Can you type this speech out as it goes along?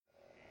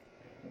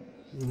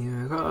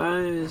You got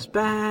those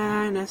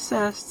bare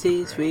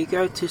necessities. We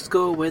go to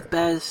school with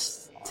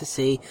bears to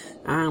see,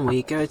 and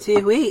we go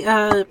to eat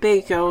a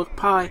big old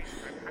pie.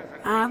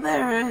 And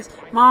there is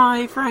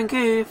my friend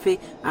Goofy,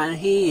 and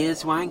he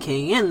is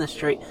wanking in the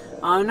street.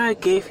 Oh no,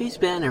 Goofy's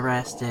been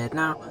arrested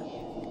now.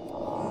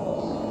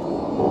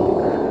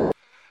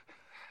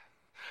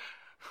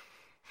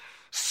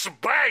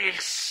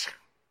 Space!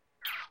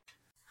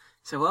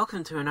 So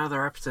welcome to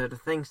another episode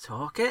of Things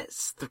Talk.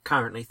 It's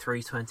currently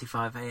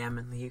 3:25 AM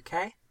in the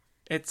UK.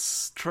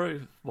 It's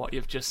true what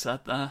you've just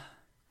said there.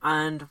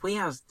 And we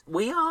are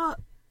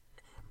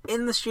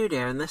in the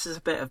studio, and this is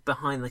a bit of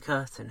behind the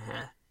curtain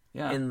here.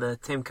 Yeah. In the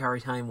Tim Curry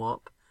Time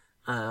Warp.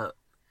 We're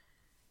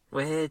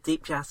here,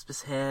 Deep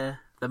Jasper's here,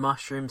 the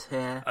Mushroom's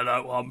here.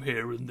 Hello, I'm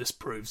here and this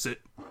proves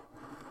it.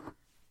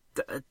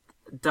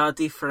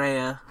 Daddy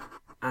Freya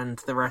and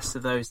the rest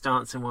of those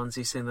dancing ones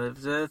who sing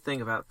the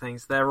thing about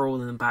things, they're all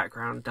in the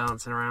background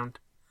dancing around.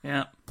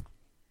 Yeah.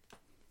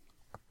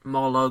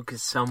 Mollog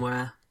is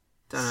somewhere.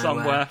 Don't know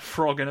Somewhere where.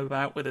 frogging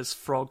about with his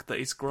frog that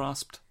he's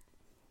grasped.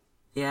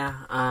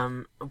 Yeah,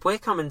 we're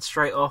coming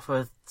straight off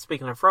of,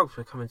 speaking of frogs,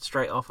 we're coming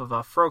straight off of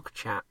our frog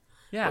chat,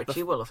 Yeah. which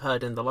you will have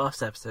heard in the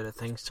last episode of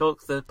Things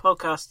Talk, the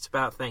podcast's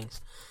about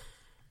things.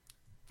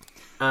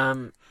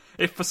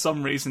 If for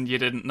some reason you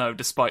didn't know,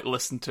 despite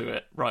listening to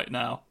it right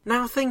now.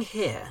 Now, the thing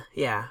here,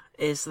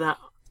 is that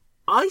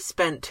I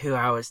spent 2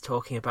 hours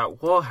talking about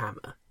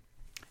Warhammer.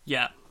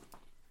 Yeah.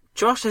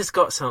 Josh has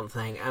got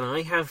something, and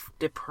I have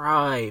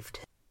deprived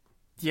him.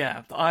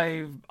 Yeah,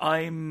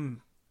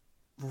 I'm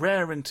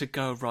raring to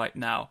go right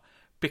now,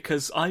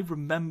 because I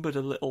remembered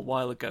a little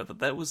while ago that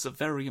there was a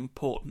very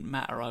important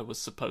matter I was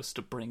supposed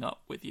to bring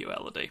up with you,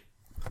 Elodie.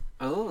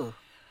 Oh.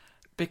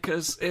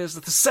 Because here's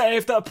the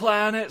save the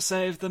planet,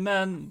 save the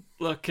men,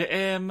 look at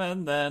him,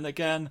 and then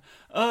again,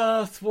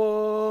 Earth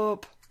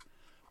warp,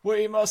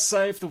 we must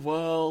save the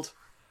world.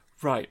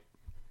 Right.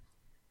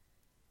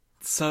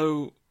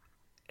 So,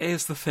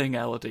 here's the thing,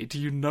 Elodie, do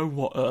you know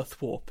what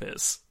Earth warp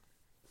is?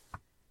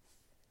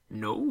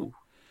 No.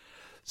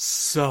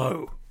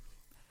 So,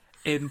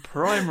 in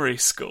primary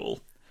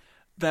school,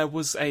 there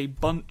was a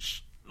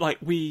bunch,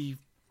 we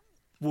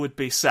would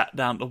be sat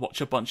down to watch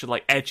a bunch of,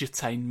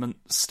 edutainment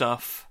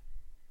stuff.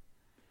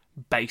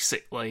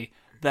 Basically,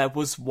 there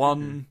was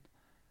one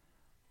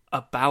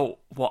about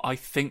what I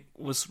think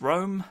was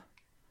Rome.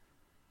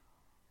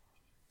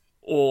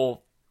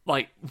 Or,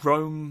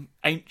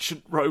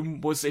 ancient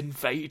Rome was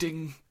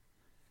invading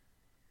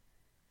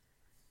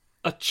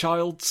a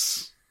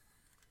child's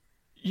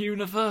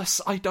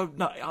universe. I don't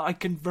know. I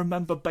can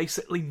remember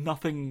basically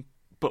nothing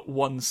but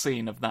one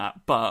scene of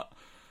that, but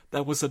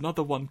there was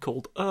another one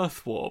called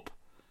Earth Warp,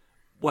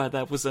 where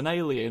there was an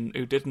alien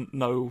who didn't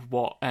know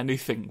what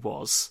anything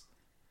was.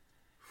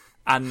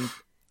 And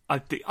I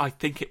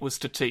think it was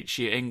to teach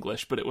you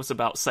English, but it was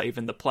about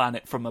saving the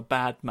planet from a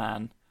bad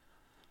man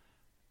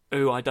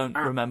who I don't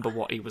remember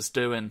what he was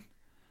doing.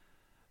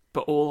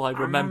 But all I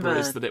remember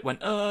is that it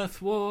went,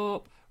 Earth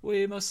Warp,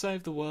 we must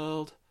save the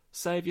world.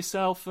 Save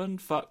yourself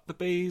and fuck the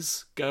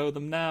bees. Go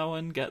them now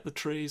and get the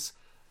trees.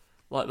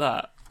 Like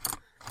that.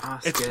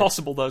 It's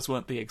possible those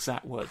weren't the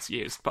exact words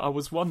used, but I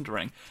was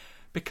wondering,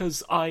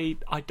 because I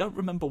don't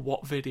remember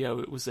what video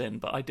it was in,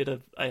 but I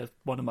did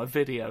one of my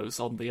videos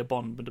on the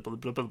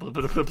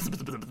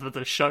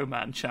the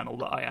Showman channel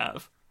that I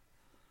have.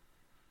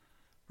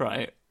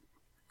 Right?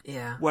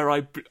 Yeah. Where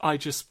I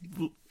just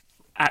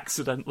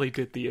accidentally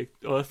did the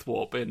Earth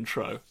Warp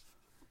intro,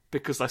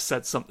 because I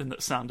said something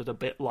that sounded a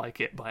bit like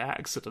it by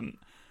accident.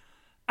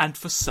 And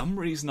for some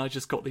reason I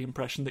just got the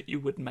impression that you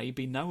would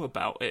maybe know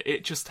about it.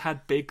 It just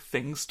had big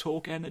things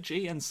talk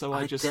energy, and so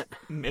I just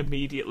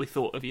immediately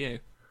thought of you.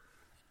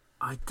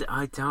 I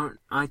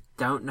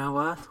don't know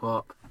Earth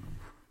Warp.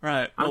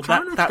 Right, well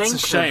that's a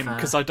shame,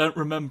 because I don't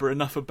remember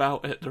enough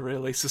about it to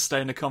really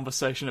sustain a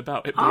conversation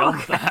about it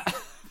beyond that.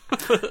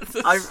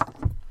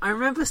 I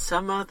remember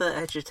some other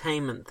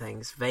edutainment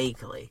things,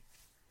 vaguely.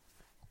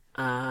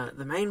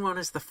 The main one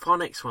is the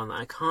phonics one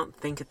that I can't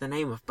think of the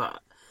name of,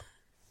 but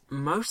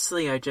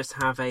mostly I just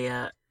have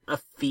a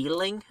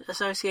feeling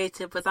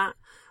associated with that.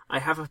 I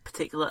have a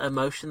particular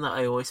emotion that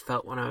I always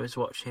felt when I was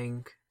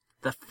watching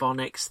the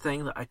phonics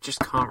thing that I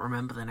just can't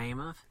remember the name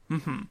of.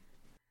 Mm-hmm.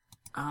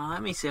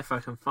 Let me see if I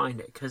can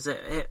find it, because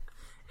it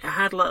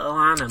had little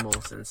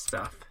animals and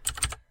stuff.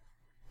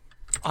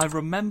 I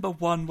remember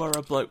one where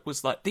a bloke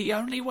was like, the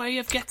only way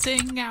of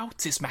getting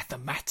out is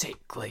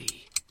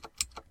mathematically.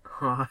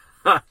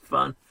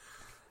 Fun.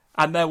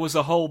 And there was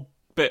a whole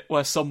bit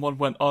where someone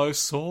went,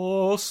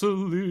 isosceles,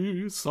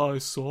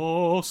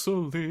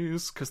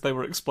 because they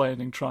were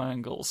explaining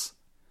triangles.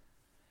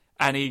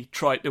 And he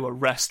tried to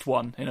arrest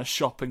one in a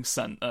shopping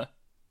centre.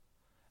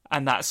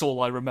 And that's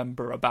all I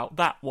remember about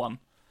that one.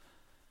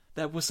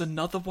 There was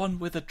another one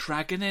with a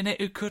dragon in it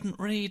who couldn't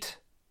read.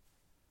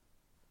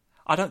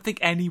 I don't think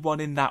anyone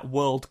in that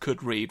world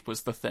could read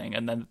was the thing,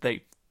 and then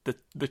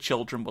the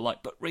children were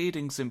like, but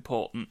reading's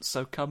important,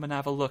 so come and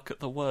have a look at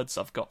the words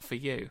I've got for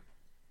you.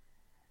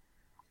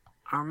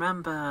 I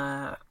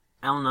remember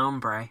El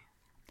Nombre.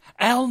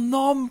 El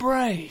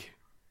Nombre!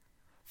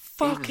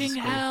 Fucking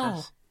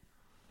hell!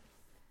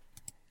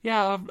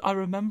 Yeah, I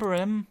remember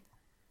him.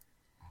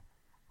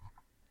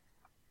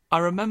 I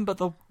remember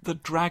the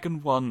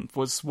dragon one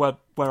was where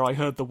I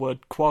heard the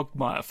word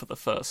quagmire for the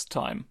first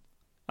time.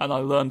 And I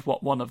learned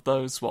what one of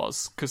those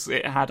was, because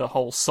it had a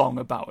whole song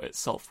about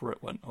itself where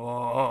it went,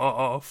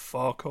 oh,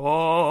 fuck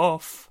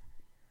off.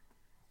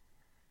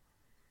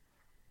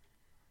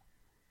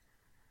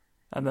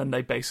 And then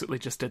they basically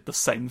just did the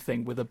same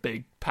thing with a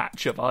big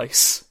patch of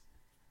ice.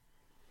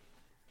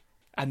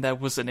 And there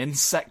was an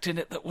insect in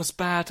it that was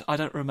bad. I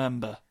don't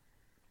remember.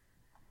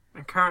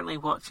 I'm currently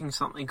watching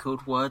something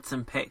called Words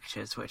and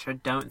Pictures, which I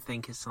don't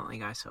think is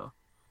something I saw.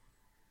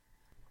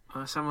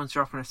 Oh, someone's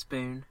dropping a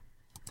spoon.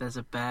 There's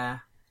a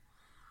bear.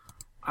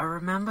 I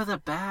remember the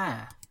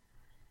bear.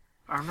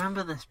 I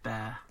remember this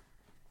bear.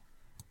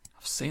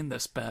 I've seen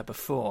this bear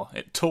before.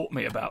 It taught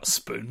me about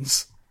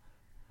spoons.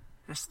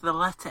 It's the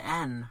letter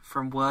N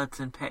from Words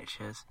and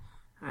Pictures.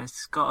 And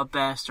it's got a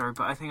bear story,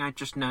 but I think I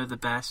just know the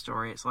bear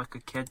story. It's like a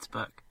kid's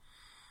book.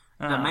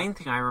 The main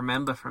thing I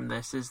remember from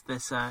this is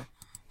this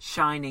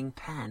shining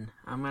pen.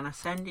 I'm going to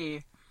send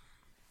you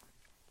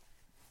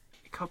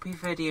a copy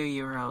video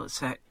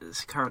URL at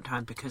this current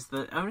time, because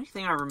the only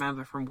thing I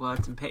remember from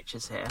Words and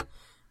Pictures here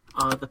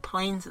are the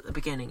planes at the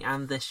beginning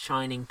and this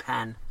shining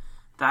pen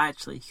that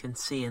actually you can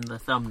see in the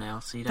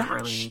thumbnail, so you don't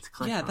really need to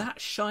click on it. Yeah, that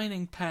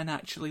shining pen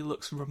actually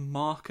looks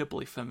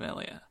remarkably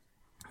familiar.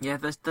 Yeah,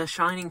 the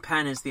shining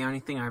pen is the only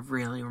thing I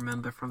really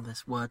remember from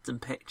this Words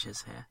and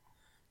Pictures here.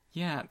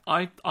 Yeah,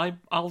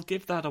 I'll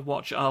give that a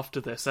watch after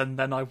this, and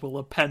then I will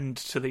append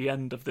to the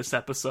end of this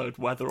episode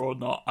whether or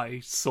not I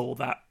saw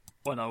that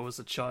when I was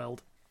a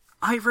child.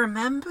 I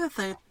remember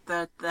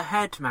the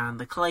head man,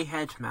 the clay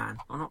head man.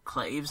 Well, not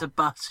clay, he was a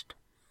bust.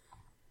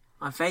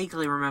 I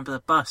vaguely remember the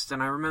bust,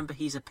 and I remember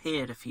he's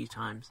appeared a few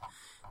times.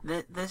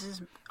 This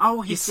is...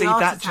 Oh, he's the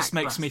Art that Attack just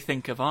makes bust. me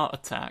think of Art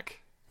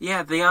Attack.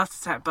 Yeah, the Art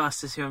Attack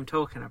bust is who I'm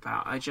talking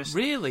about.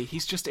 Really?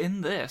 He's just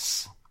in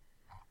this?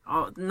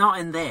 Oh, not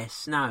in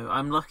this, no.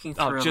 I'm looking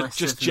through a list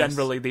just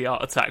generally the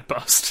Art Attack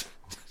bust.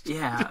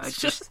 Yeah, I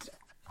just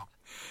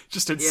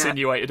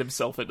insinuated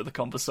himself into the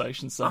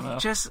conversation somehow.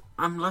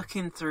 I'm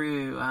looking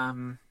through,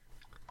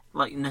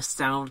 like,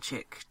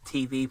 nostalgic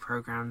TV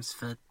programs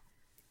for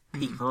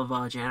people of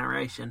our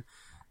generation.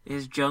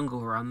 Is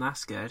Jungle Run,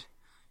 that's good.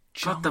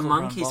 Jungle the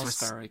Run monkeys was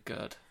very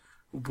good.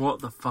 What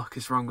the fuck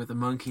is wrong with the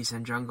monkeys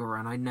in Jungle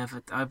Run?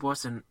 I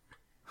wasn't...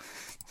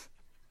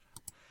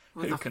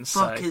 What Who the can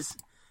fuck say?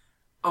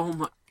 Oh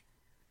my...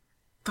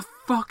 The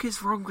fuck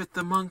is wrong with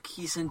the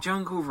monkeys in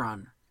Jungle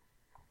Run?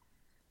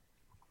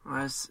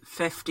 I was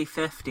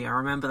 50-50, I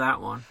remember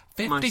that one.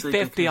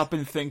 50-50 I've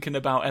been thinking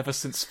about ever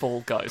since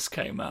Fall Guys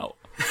came out.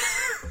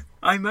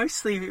 I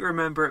mostly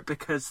remember it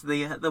because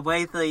the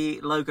way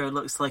the logo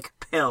looks like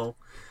a pill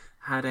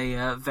had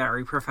a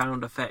very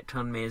profound effect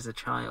on me as a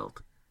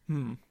child.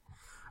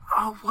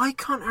 Oh, why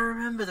can't I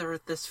remember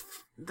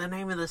the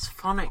name of this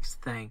phonics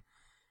thing?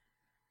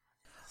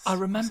 I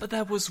remember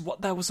there was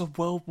a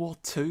World War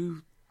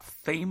II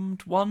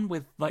themed one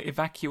with like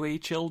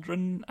evacuee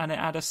children, and it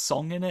had a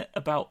song in it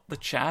about the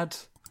Chad.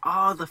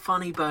 Oh, the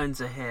Funny Bones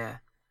are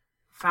here.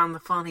 Found the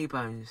Funny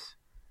Bones.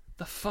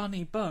 The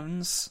Funny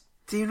Bones?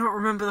 Do you not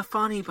remember the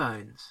Funny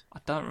Bones? I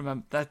don't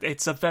remember. That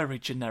it's a very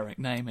generic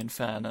name, in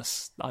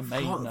fairness. I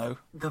may know.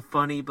 The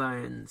Funny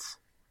Bones.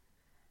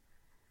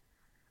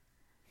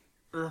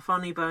 The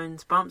Funny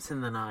Bones Bumps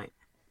in the Night.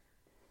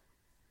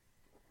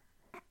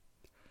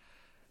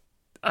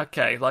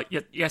 Okay, like,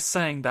 you're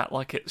saying that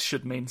like it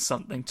should mean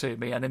something to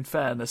me, and in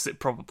fairness, it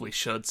probably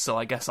should, so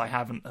I guess I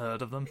haven't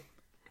heard of them.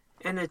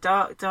 In a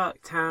dark,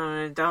 dark town,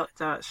 in a dark,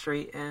 dark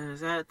street, in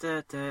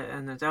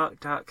a dark,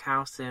 dark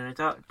house, in a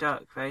dark,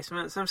 dark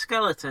basement, some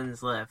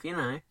skeletons live, you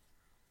know.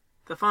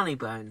 The Funny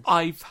Bones.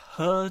 I've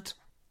heard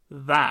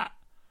that,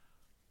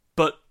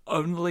 but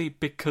only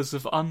because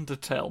of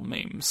Undertale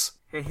memes.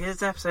 Okay,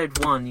 here's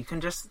episode 1. You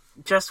can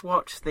just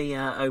watch the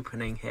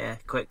opening here,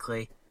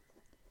 quickly.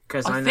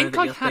 Because I know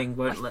that your thing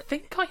won't let... I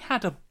think I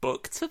had a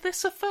book to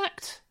this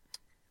effect.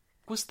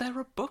 Was there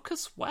a book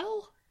as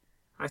well?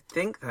 I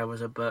think there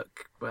was a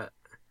book, but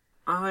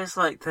I always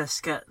liked their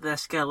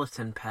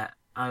skeleton pet.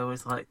 I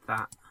always liked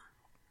that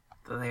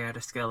they had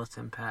a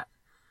skeleton pet.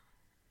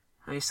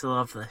 I used to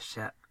love this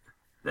shit.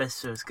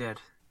 This was good.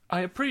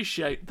 I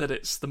appreciate that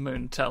it's the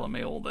moon telling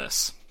me all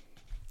this.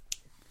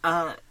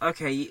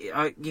 Okay,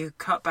 you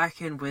cut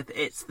back in with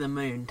 "It's the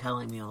moon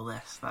telling me all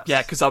this."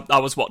 Yeah, because I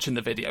was watching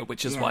the video,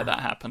 which is why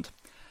that happened.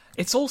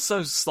 It's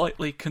also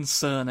slightly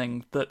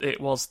concerning that it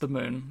was the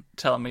moon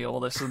telling me all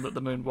this, and that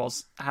the moon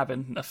was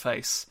having a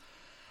face.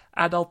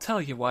 And I'll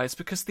tell you why. It's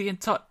because the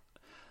entire...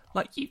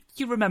 Like,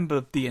 you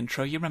remember the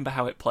intro, you remember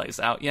how it plays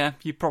out, yeah?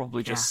 You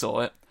probably just saw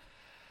it.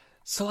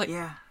 So, like,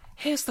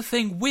 here's the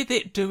thing with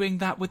it doing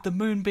that, with the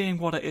moon being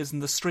what it is,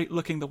 and the street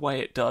looking the way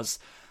it does.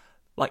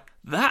 Like,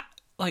 that...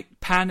 like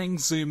panning,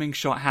 zooming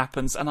shot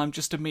happens, and I'm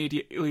just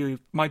immediately,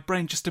 my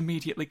brain just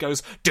immediately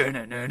goes. It's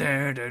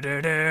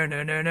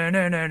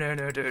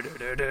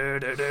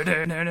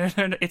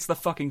the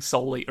fucking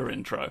Soul Eater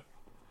intro,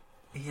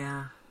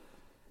 Yeah.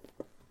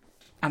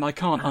 and I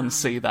can't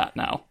unsee that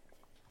now.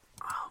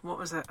 What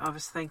was it? I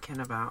was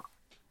thinking about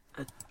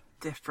a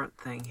different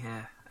thing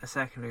here a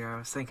second ago. I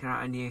was thinking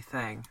about a new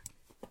thing.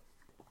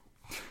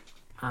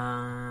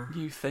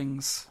 New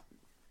things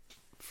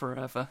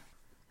forever.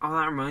 Oh,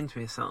 that reminds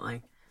me of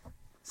something.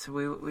 So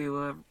we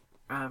were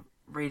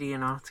reading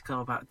an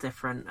article about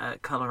different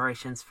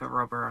colorations for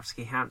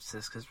Roborovsky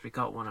hamsters because we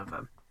got one of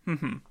them.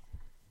 Mm-hmm.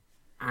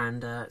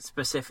 And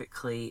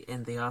specifically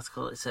in the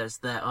article it says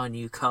there are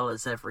new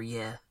colours every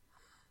year.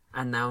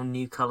 And now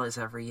new colours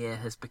every year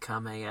has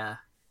become a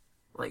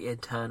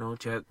internal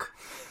joke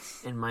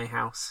in my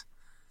house.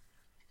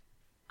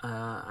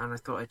 And I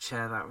thought I'd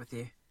share that with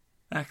you.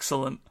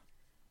 Excellent.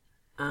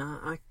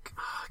 I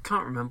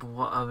can't remember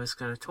what I was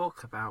going to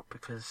talk about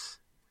because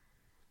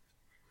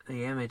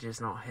the image is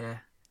not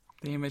here.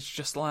 The image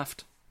just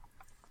left.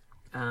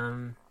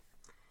 Well,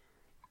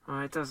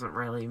 it doesn't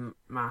really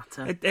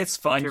matter. It's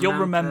fine. Do you You'll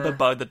remember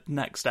by the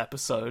next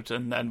episode,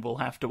 and then we'll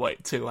have to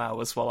wait 2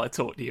 hours while I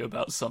talk to you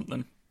about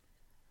something.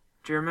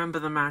 Do you remember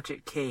the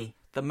magic key?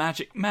 The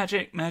magic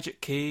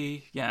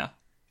key, yeah.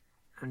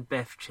 And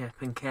Biff,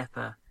 Chip, and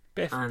Kipper.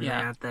 Biff, and yeah.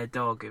 they had their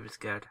dog, who was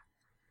good.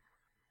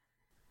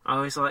 I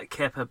always liked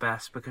Kipper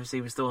best because he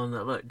was the one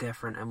that looked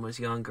different and was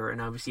younger,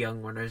 and I was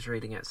young when I was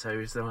reading it, so he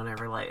was the one I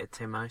related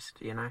to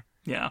most, you know?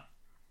 Yeah.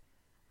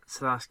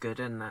 So that's good,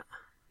 isn't it?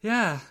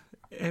 Yeah,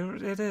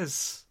 it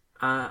is.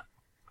 Why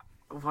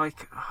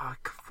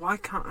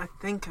can't I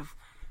think of...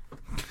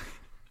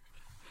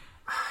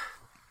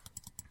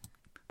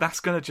 That's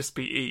gonna just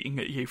be eating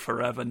at you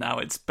forever now.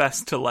 It's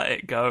best to let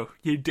it go.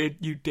 You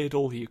did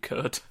all you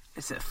could.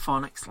 Is it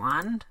Phonics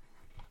Land?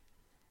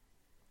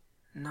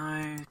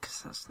 No,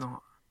 because that's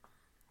not...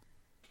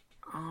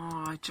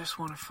 Oh, I just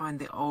want to find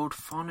the old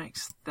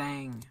phonics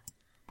thing.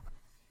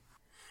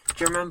 Do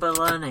you remember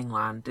Learning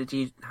Land? Did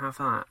you have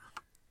that?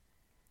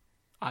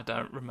 I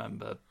don't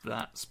remember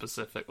that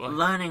specifically.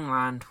 Learning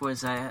Land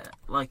was a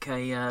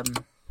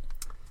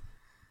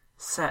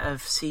set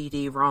of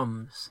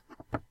CD-ROMs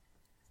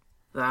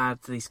that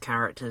had these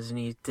characters, and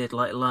you did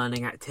like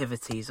learning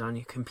activities on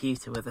your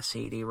computer with a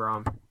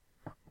CD-ROM.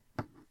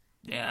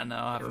 Yeah, no,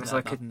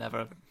 I've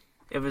never.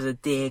 It was a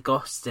Dear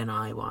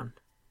Gostinai one.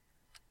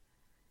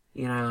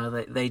 You know,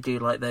 they do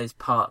like those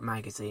part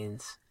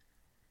magazines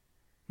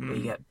where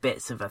you get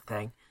bits of a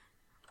thing.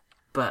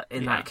 But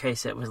in that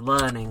case, it was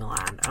Learning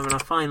Land. I mean, I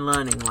find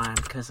Learning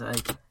Land because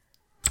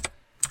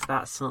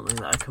that's something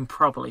that I can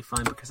probably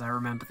find because I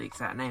remember the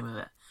exact name of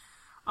it.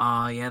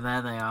 Oh, yeah,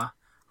 there they are.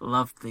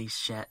 Loved these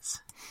shits.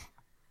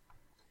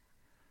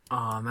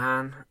 Oh,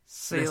 man.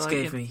 See, this like,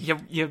 gave me...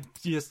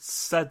 You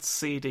said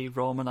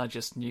CD-ROM and I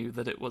just knew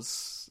that it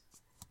was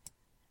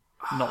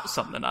not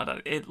something I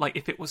don't...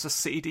 if it was a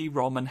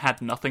CD-ROM and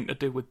had nothing to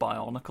do with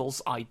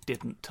Bionicles, I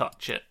didn't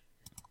touch it.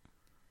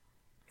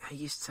 I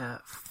used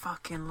to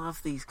fucking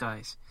love these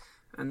guys.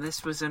 And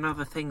this was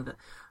another thing that...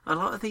 A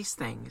lot of these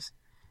things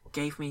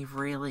gave me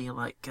really, you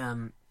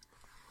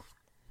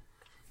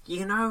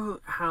know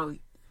how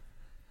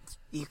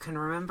you can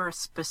remember a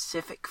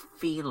specific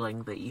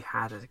feeling that you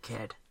had as a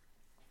kid?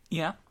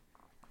 Yeah.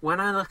 When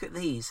I look at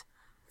these,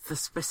 the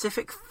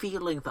specific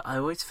feeling that I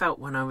always felt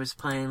when I was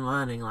playing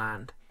Learning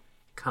Land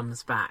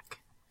comes back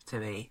to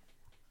me.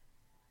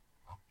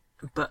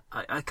 But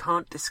I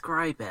can't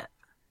describe it.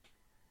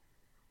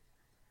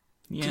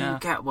 Yeah. Do you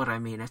get what I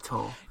mean at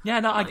all? Yeah,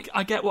 no,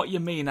 I get what you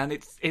mean, and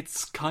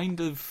it's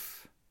kind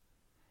of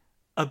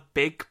a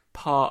big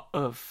part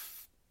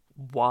of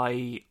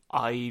why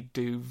I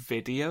do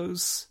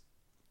videos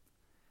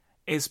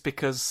is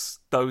because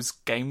those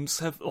games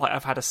have...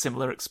 I've had a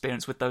similar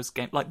experience with those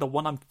games. Like, the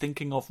one I'm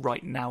thinking of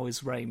right now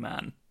is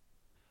Rayman.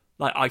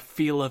 Like, I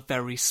feel a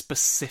very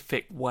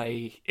specific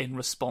way in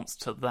response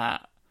to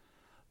that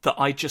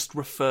I just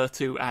refer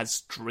to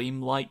as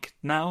dreamlike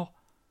now,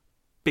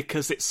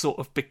 because it sort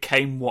of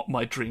became what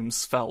my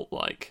dreams felt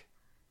like.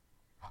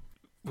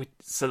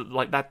 So,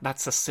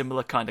 that's a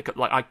similar kind of...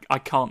 I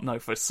can't know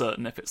for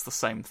certain if it's the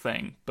same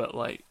thing, but,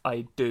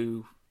 I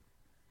do...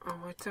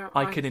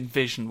 I can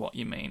envision what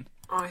you mean.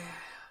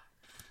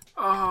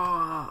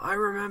 I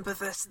remember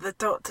this, the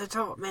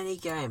dot-to-dot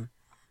minigame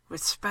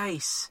with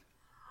space.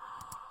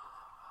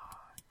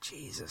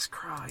 Jesus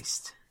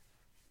Christ.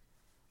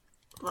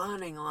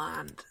 Learning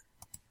Land.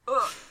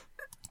 Ugh.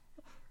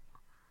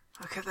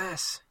 Look at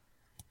this.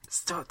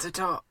 It's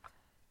dot-to-dot.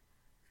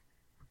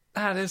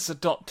 That is a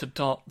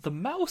dot-to-dot. The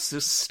mouse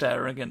is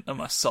staring into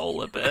my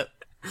soul a bit,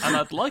 and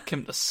I'd like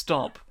him to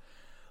stop.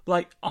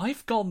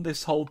 I've gone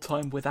this whole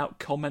time without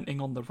commenting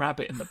on the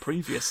rabbit in the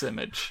previous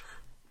image,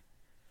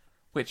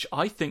 which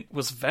I think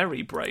was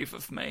very brave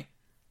of me.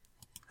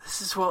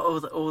 This is what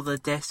all the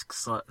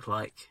discs look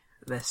like.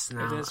 This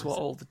now. It is what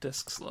all the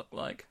discs look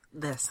like.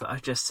 This that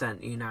I've just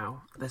sent you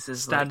now. This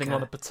is standing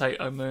on a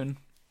potato moon.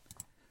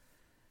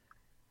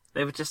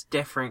 They were just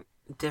different.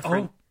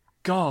 Oh,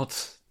 God,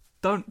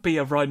 don't be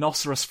a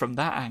rhinoceros from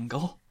that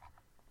angle.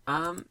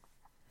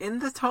 In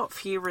the top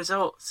few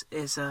results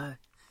is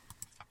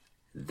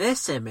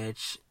this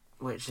image,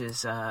 which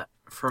is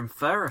from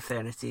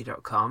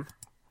furaffinity.com.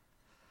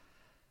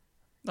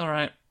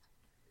 Alright.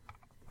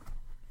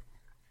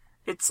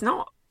 It's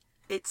not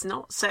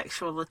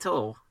sexual at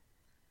all.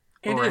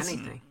 It or isn't.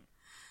 anything.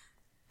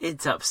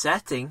 It's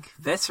upsetting,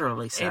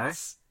 viscerally so.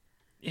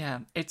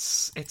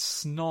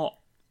 It's not.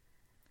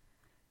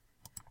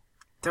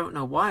 Don't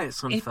know why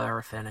it's on Fur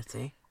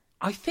Affinity.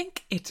 I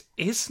think it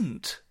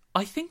isn't.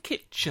 I think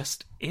it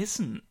just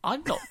isn't.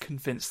 I'm not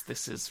convinced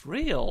this is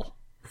real.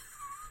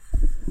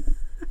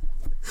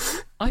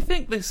 I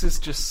think this is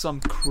just some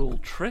cruel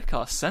trick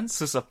our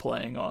senses are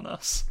playing on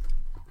us.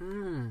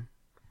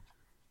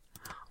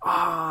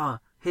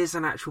 Here's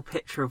an actual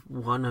picture of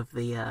one of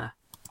the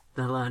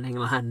Learning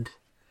Land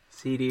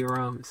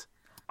CD-ROMs.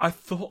 I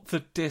thought the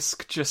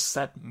disc just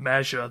said,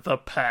 measure the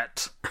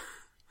pet.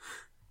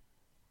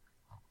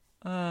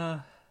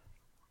 I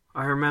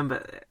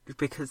remember,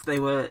 because they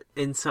were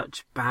in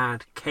such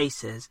bad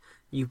cases,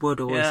 you would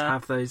always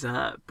have those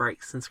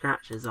breaks and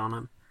scratches on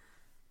them.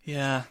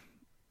 Yeah.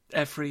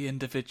 Every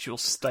individual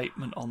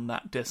statement on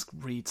that disc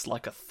reads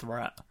like a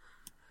threat.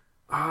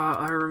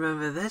 I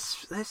remember the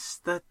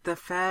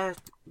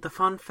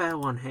fun fair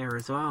one here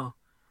as well.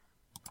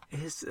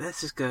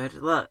 This is good.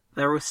 Look,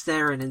 they're all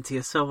staring into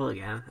your soul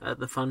again at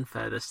the fun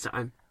fair this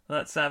time.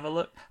 Let's have a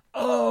look.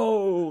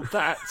 Oh,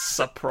 that's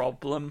a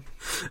problem.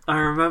 I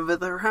remember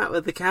the rat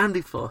with the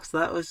candy floss.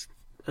 That was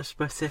a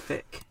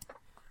specific...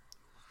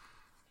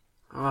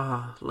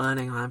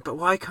 Learning Land. But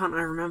why can't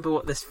I remember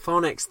what this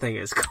phonics thing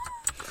is called?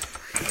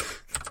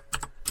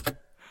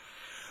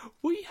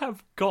 We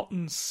have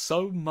gotten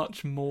so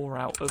much more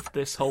out of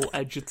this whole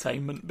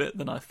edutainment bit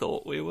than I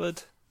thought we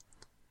would.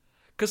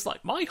 Because,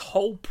 my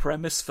whole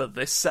premise for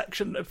this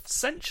section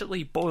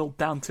essentially boiled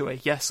down to a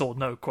yes or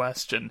no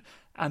question.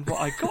 And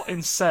what I got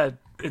instead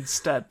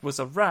was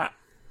a rat.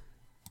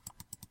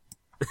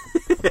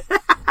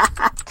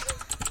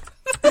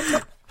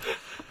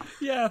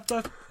 Yeah,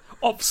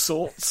 of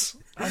sorts.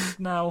 And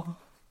now...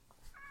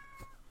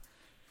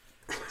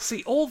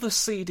 See, all the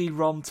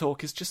CD-ROM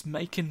talk is just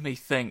making me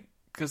think,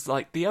 because,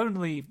 the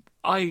only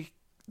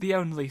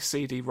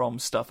CD-ROM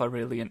stuff I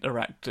really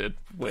interacted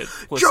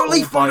with was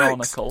Jolly all Phonics!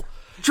 Bionicle.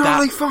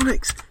 Jolly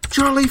Phonics!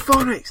 Jolly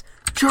Phonics!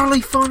 Jolly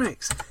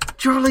Phonics!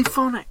 Jolly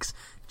Phonics!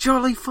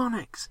 Jolly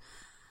Phonics!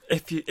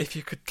 If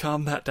you could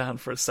calm that down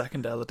for a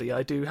second, Elodie,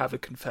 I do have a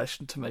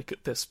confession to make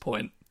at this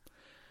point.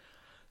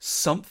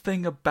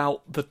 Something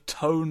about the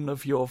tone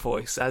of your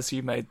voice as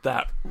you made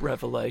that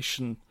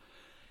revelation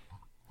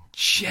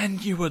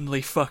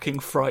genuinely fucking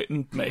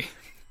frightened me.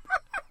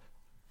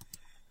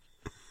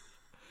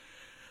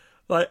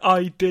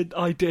 I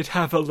did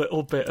have a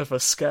little bit of a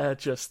scare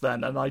just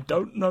then, and I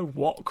don't know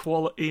what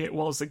quality it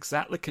was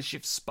exactly, because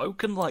you've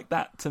spoken like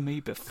that to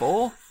me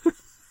before.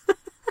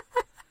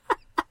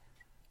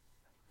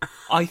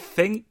 I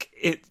think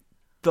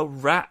the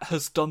rat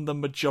has done the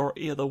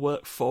majority of the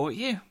work for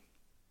you.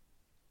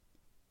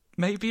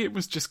 Maybe it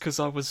was just because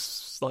I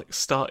was,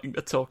 starting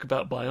to talk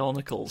about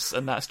Bionicles,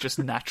 and that's just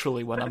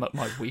naturally when I'm at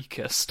my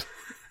weakest.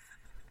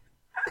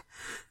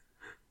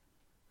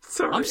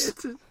 Sorry,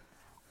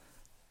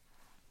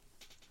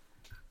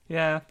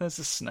 Yeah, there's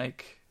a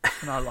snake,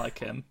 and I like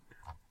him.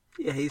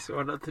 Yeah, he's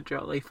one of the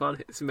Jolly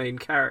Phonics main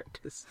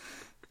characters.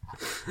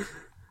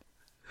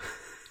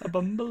 A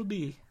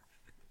bumblebee.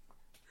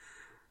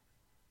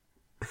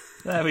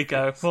 There we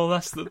go. Well,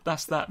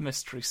 that's that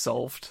mystery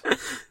solved.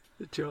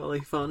 The Jolly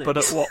Phonics. But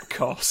at what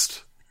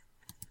cost?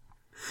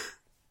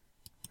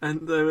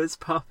 And there was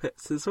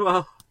puppets as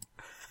well.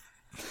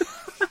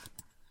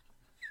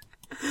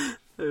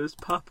 There was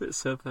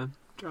puppets of them.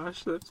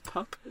 Josh, there was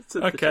puppets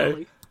of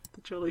the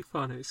Jolly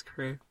Phonics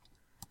crew.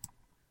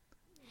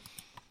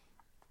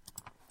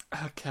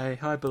 Okay,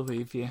 I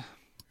believe you.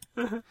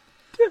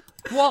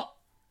 What?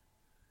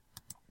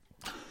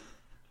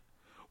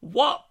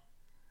 What?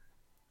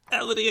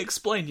 Elodie,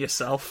 explain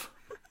yourself.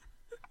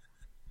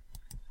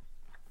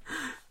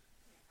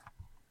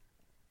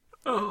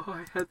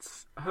 I'm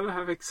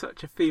having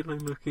such a feeling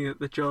looking at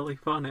the Jolly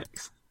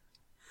Phonics.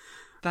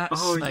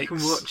 Snakes. You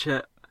can watch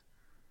it.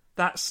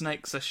 That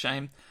snake's a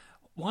shame.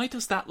 Why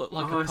does that look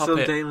like a it's on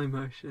puppet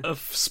Dailymotion of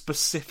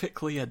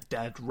specifically a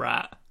dead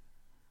rat?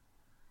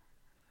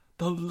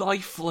 The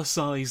lifeless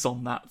eyes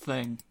on that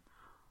thing.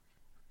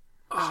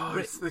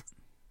 It's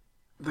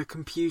the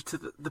computer,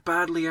 the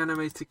badly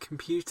animated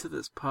computer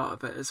that's part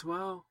of it as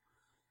well.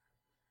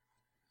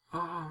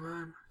 Oh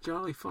man,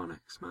 Jolly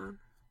Phonics, man.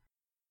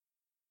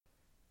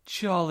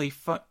 Jolly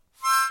fucking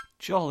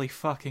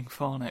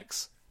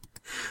Phonics.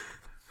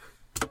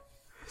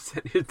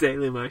 Send you a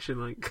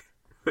Dailymotion link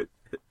with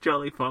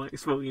Jolly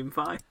Phonics Volume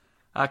 5.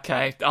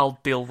 Okay, I'll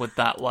deal with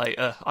that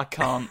later. I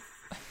can't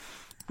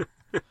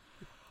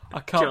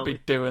be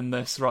doing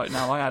this right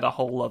now. I had a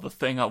whole other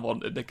thing I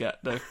wanted to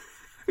get to.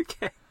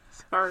 Okay,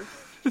 sorry.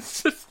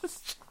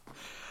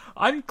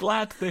 I'm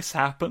glad this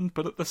happened,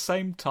 but at the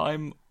same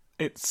time,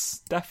 It's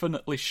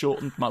definitely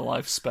shortened my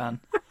lifespan.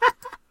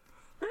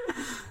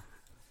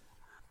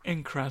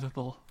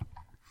 Incredible.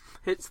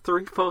 It's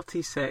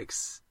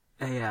 3:46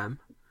 a.m.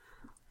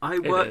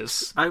 It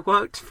is. I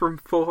worked from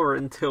 4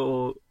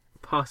 until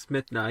past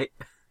midnight.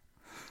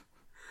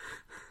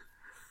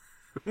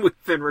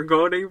 We've been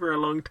recording for a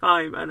long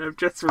time, and I've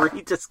just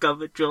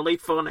rediscovered Jolly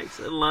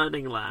Phonics and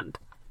Learning Land.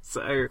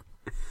 So,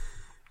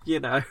 you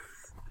know.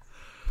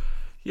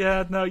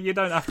 Yeah, no, you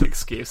don't have to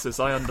excuses.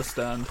 I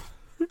understand.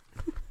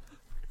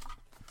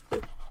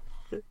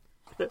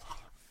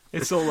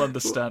 It's all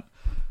understand.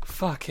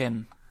 Fuck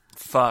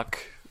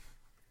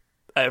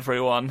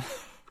everyone.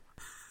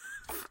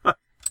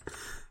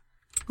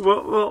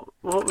 What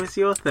was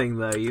your thing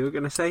though? You were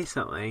going to say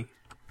something.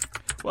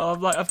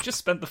 Well, I've just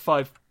spent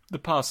the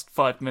past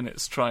 5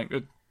 minutes trying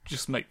to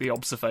just make the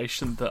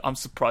observation that I'm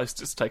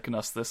surprised it's taken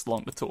us this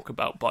long to talk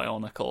about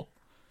Bionicle.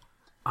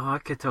 Oh, I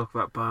could talk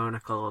about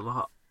Bionicle a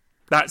lot.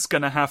 That's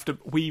going to have to...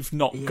 We've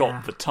not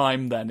got the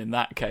time then, in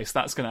that case.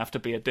 That's going to have to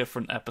be a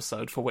different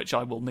episode for which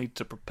I will need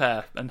to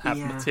prepare and have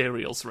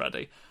materials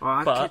ready.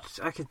 Well,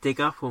 I could dig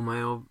up all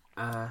my old...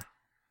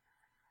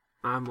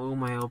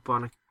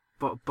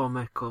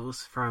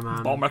 bommicles from...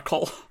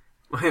 Bommicle.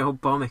 My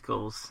old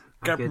bommicles.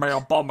 Give me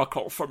a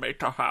bommicle for me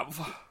to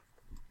have.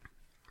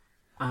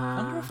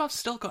 I wonder if I've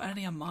still got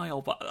any of my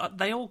old... But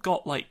they all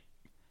got, like,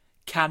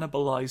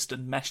 cannibalised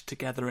and meshed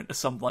together into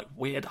some, like,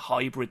 weird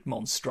hybrid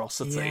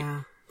monstrosity.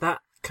 Yeah.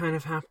 That kind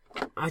of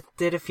happened. I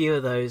did a few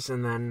of those,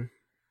 and then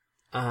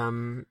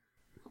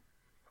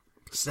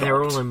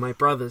they're all in my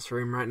brother's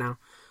room right now.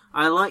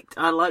 I liked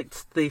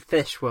the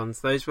fish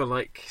ones. Those were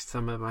like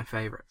some of my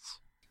favourites.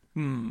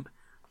 I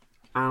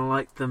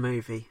liked the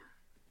movie.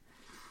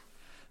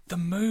 The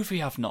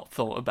movie I've not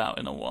thought about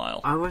in a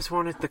while. I always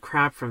wanted the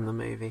crab from the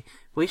movie.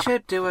 We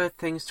should do a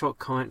Things Talk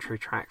commentary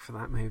track for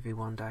that movie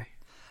one day.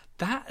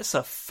 That is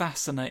a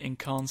fascinating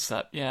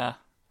concept. Yeah,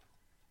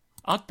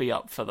 I'd be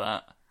up for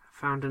that.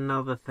 Found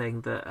another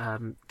thing that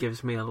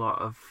gives me a lot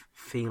of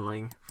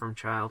feeling from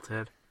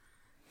childhood.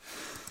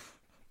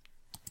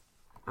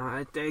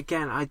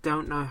 Again, I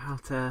don't know how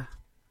to.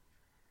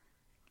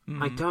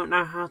 I don't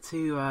know how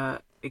to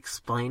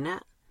explain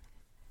it.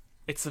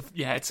 It's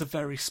a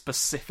very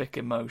specific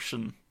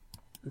emotion.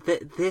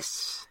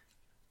 This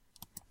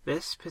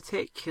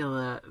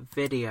particular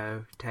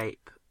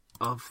videotape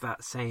of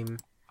that same.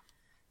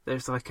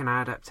 There's like an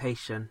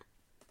adaptation.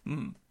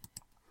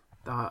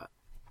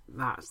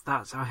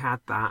 That's I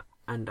had that,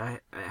 and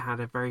it had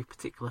a very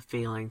particular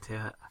feeling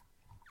to it.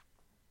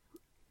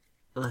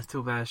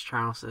 Little Bear's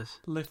Trousers.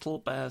 Little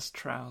Bear's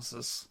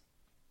Trousers.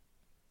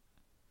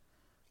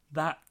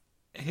 That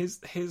his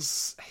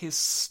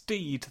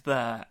steed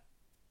there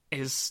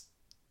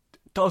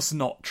does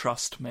not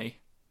trust me.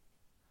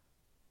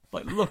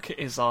 Like, look at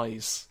his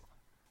eyes.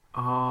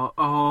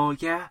 Oh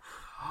yeah.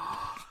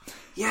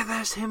 Yeah,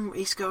 there's him.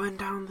 He's going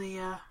down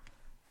the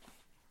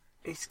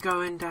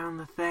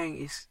thing.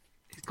 He's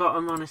got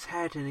him on his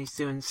head and he's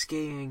doing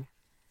skiing.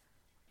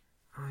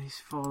 Oh, he's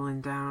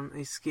falling down.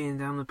 He's skiing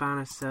down the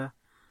banister.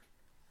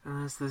 And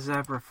there's the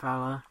zebra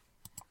fella.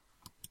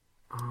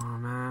 Oh,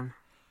 man.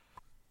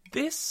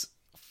 This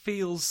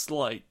feels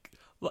like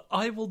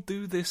I will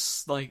do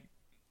this, like,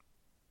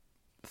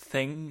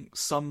 thing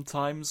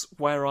sometimes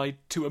where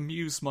to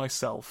amuse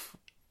myself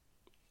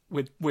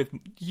with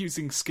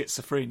using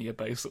schizophrenia,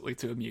 basically,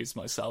 to amuse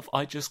myself.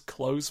 I just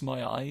close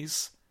my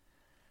eyes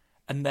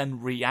and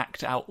then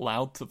react out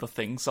loud to the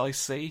things I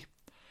see.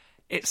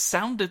 It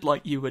sounded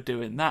like you were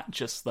doing that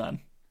just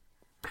then.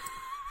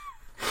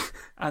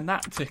 And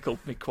that tickled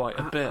me quite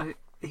a bit.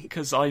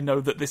 Because I know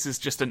that this is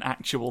just an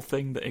actual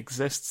thing that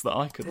exists that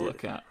I could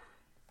look at.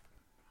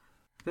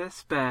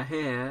 This bear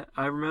here,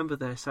 I remember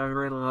this, I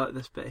really like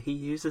this bit. He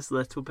uses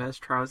Little Bear's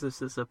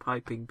Trousers as a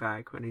piping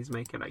bag when he's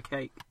making a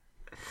cake.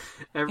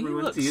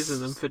 Everyone's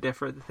using them for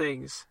different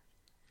things.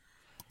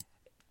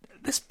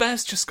 This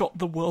bear's just got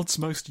the world's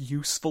most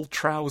useful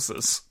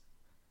trousers.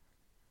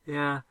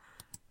 Yeah.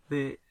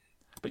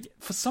 But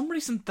for some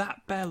reason,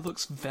 that bear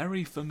looks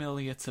very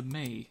familiar to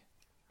me.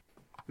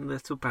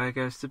 Little Bear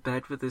goes to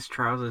bed with his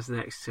trousers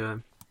next to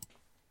him.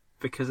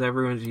 Because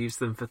everyone's used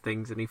them for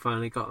things and he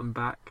finally got them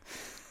back.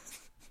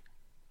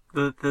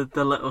 The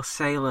little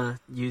sailor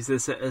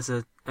uses it as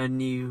a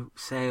new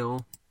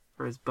sail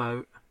for his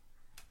boat.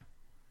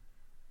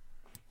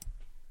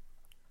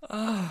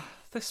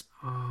 This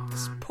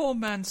poor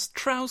man's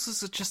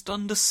trousers are just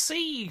under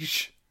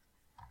siege.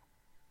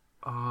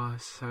 Oh,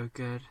 so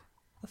good.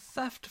 The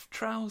theft of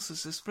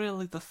trousers is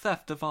really the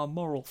theft of our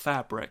moral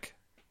fabric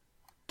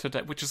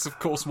today, which is, of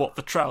course, what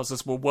the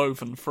trousers were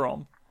woven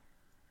from.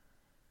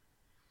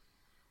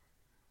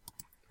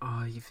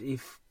 Oh,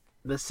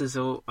 this is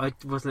all. I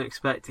wasn't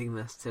expecting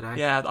this today.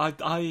 Yeah,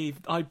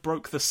 I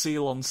broke the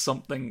seal on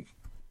something,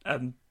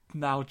 and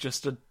now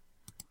just an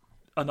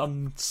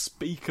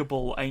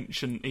unspeakable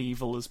ancient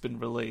evil has been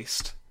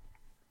released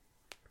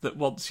that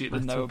wants you to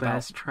know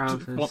about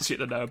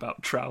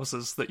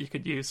trousers that you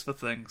can use for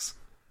things.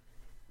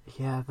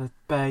 Yeah, the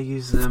bear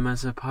uses them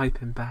as a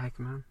piping bag,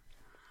 man.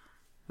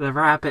 The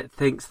rabbit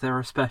thinks they're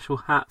a special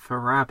hat for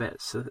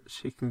rabbits so that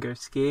she can go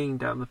skiing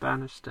down the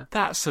banister.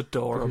 That's Because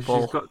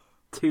adorable. she's got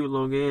 2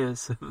 long ears,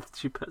 so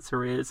she puts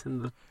her ears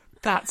in the...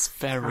 That's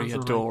very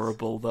Sounds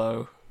adorable,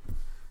 though.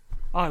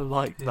 I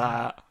like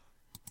that.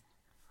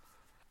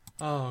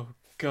 Oh,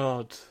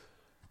 God.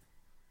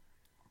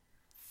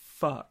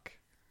 Fuck.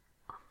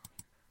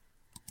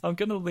 I'm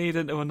gonna lead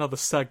into another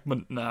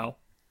segment now.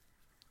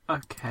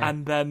 Okay.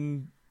 And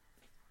then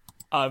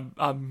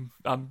I'm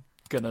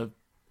gonna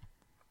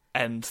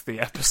end the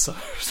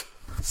episode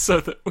so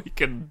that we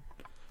can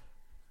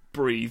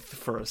breathe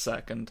for a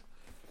second.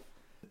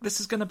 This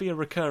is going to be a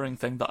recurring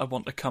thing that I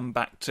want to come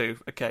back to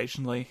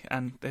occasionally,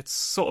 and it's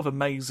sort of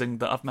amazing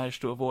that I've managed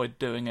to avoid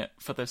doing it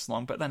for this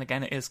long, but then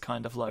again, it is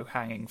kind of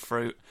low-hanging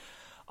fruit.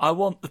 I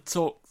want to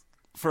talk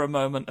for a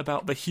moment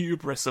about the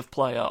hubris of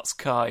PlayArt's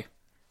Kai.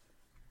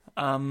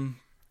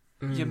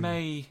 You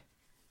may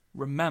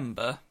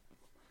remember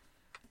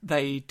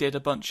they did a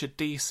bunch of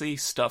DC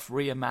stuff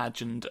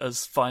reimagined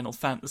as Final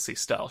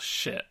Fantasy-style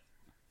shit.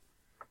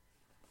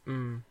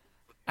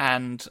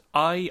 And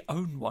I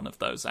own one of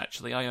those,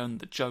 actually. I own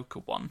the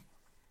Joker one.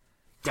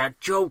 The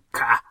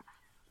Joker!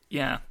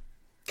 Yeah.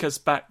 Because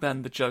back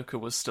then the Joker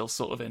was still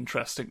sort of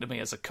interesting to me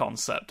as a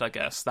concept, I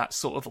guess. That's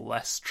sort of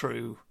less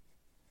true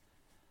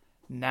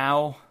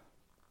now.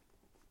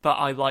 But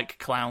I like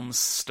clowns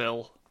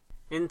still.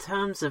 In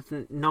terms of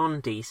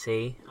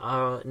non-DC,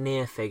 our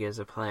near figures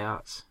are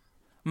PlayArts.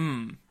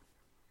 I'm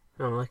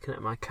looking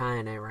at my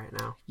Kaine right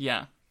now.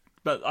 Yeah.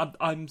 But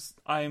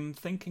I'm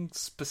thinking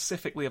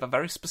specifically of a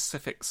very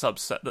specific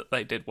subset that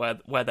they did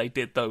where they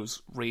did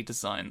those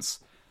redesigns.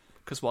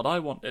 Because what I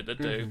wanted to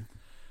do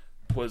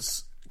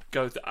was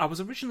I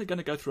was originally going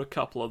to go through a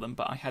couple of them,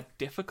 but I had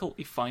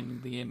difficulty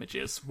finding the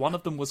images. One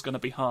of them was going to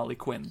be Harley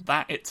Quinn.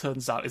 That, it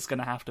turns out, is going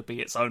to have to be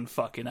its own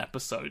fucking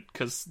episode,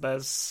 because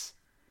there's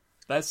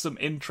some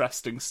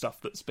interesting stuff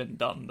that's been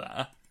done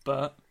there.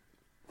 But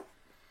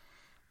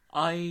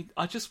I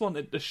just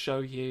wanted to show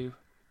you...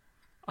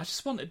 I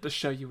just wanted to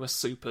show you a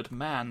supered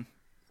man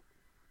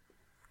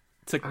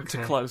to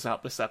close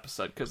out this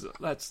episode, because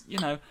that's,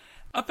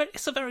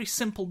 it's a very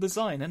simple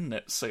design, isn't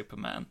it,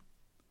 Superman?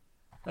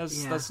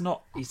 There's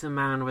not... He's a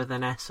man with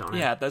an S on it.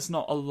 Yeah, there's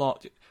not a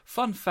lot...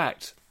 Fun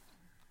fact,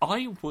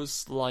 I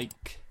was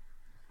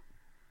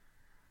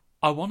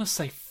I want to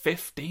say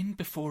 15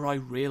 before I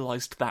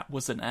realised that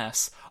was an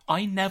S.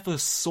 I never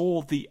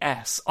saw the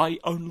S. I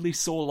only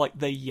saw,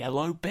 the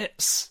yellow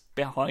bits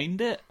behind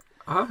it.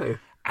 Oh.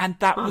 And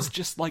that was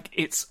just,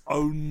 its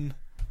own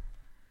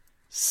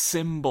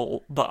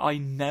symbol that I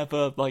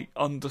never,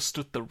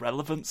 understood the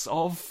relevance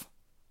of.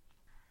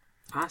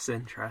 That's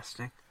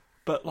interesting.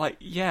 But,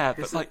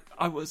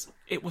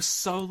 it was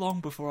so long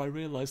before I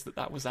realised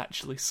that was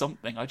actually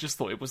something. I just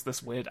thought it was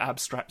this weird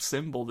abstract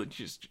symbol that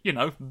just,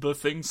 the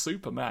thing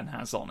Superman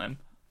has on him.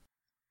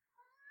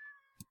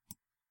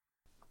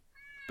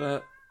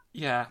 But,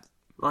 yeah.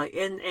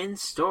 In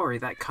story,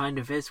 that kind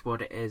of is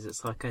what it is.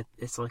 It's like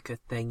a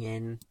thing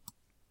in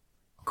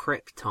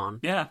Krypton.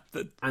 Yeah.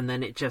 And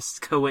then it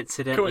just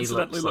coincidentally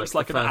looks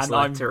like an the first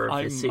letter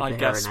of his superhero I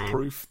guess name.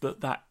 Proof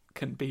that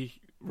can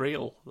be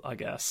real, I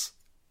guess.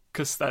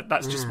 Because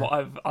that's just what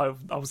I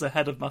was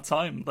ahead of my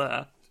time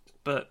there.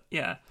 But,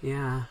 yeah.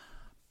 Yeah.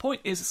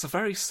 Point is, it's a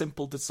very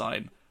simple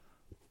design.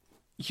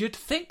 You'd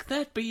think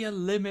there'd be a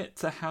limit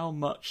to how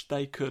much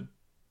they could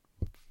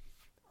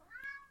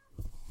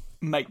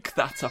make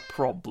that a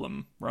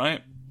problem,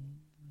 right?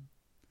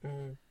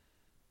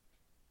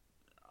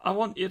 I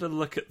want you to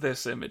look at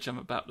this image I'm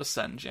about to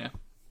send you.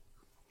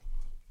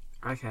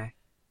 Okay.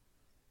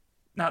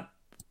 Now,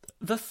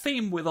 the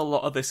theme with a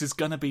lot of this is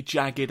going to be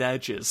jagged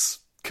edges,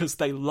 because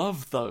they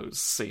love those,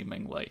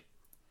 seemingly.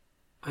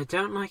 I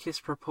don't like his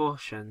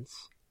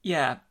proportions.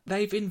 Yeah,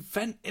 they've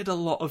invented a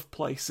lot of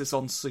places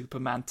on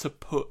Superman to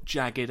put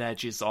jagged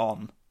edges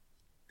on.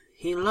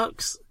 He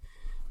looks...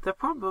 The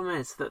problem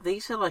is that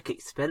these are,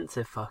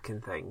 expensive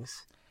fucking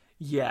things.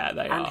 Yeah,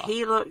 they are. And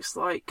he looks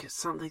like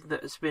something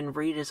that has been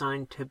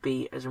redesigned to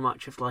be as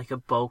much of, a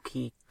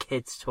bulky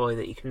kid's toy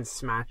that you can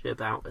smash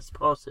about as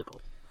possible.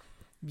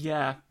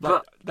 Yeah,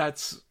 but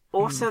that's...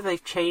 Also,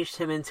 they've changed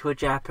him into a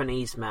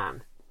Japanese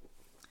man.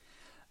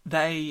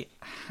 They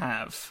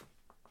have.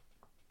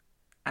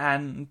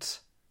 And...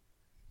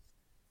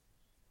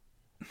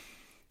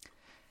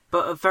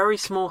 But a very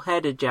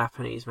small-headed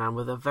Japanese man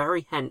with a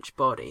very hench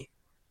body.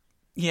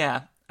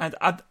 Yeah, and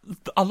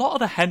a lot of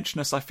the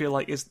henchness, I feel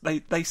like, is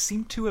they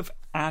seem to have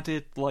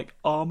added,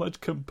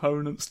 armoured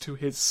components to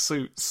his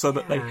suit so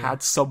that they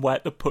had somewhere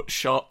to put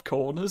sharp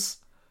corners.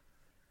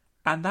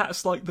 And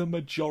that's, the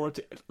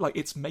majority...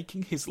 it's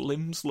making his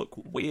limbs look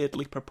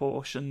weirdly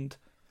proportioned.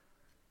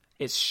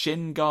 Its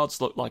shin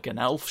guards look like an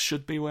elf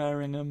should be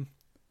wearing them.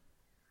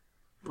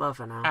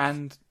 Love an elf.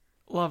 And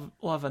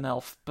love an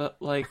elf, but,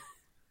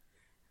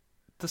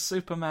 the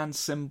Superman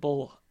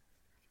symbol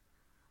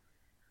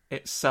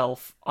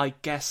itself, I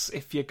guess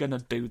if you're gonna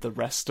do the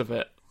rest of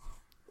it,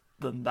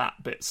 then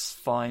that bit's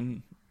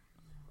fine.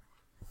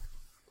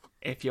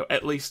 if you're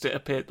at least it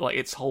appeared like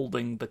it's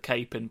holding the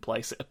cape in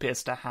place. It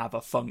appears to have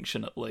a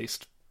function at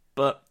least.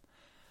 But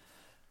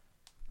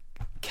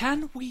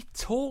can we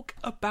talk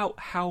about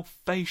how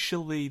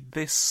facially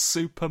this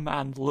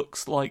Superman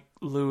looks like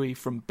Louis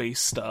from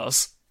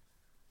Beastars?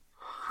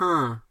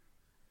 Huh.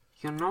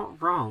 You're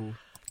not wrong.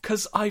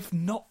 Because I've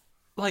not,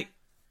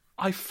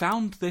 I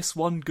found this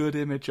one good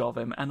image of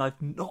him, and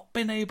I've not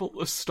been able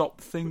to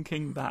stop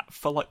thinking that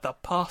for, the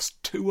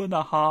past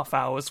 2.5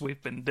 hours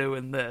we've been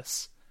doing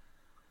this.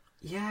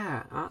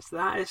 Yeah,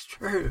 that is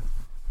true.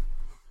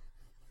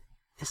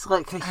 It's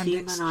like a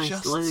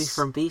humanized Louis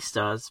from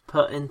Beastars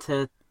put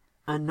into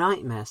a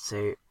nightmare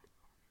suit.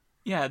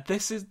 Yeah,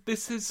 this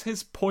is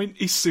his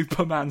pointy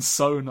Superman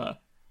Sona.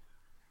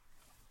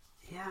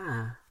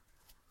 Yeah.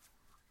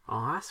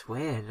 Oh, that's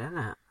weird, isn't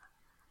it?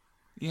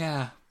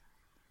 Yeah.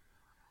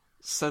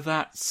 So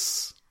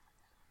that's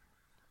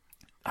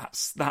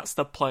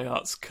the Play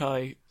Arts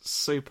Kai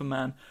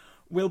Superman.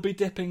 We'll be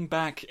dipping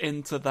back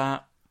into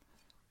that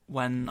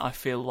when I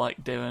feel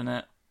like doing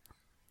it.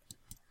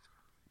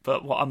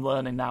 But what I'm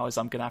learning now is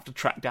I'm going to have to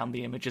track down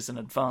the images in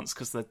advance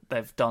because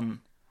they've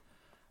done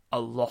a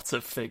lot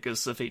of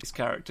figures of each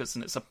characters,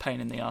 and it's a pain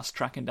in the ass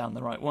tracking down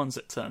the right ones,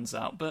 it turns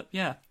out. But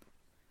yeah,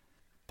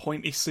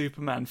 pointy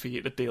Superman for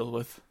you to deal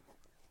with.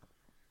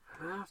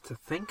 I have to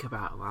think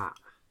about that.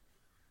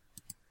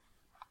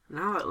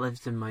 Now it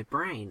lives in my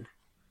brain.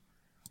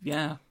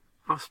 Yeah.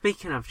 Oh,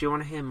 speaking of, do you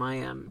want to hear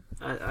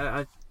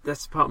my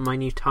that's part of my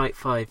new Type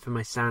 5 for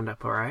my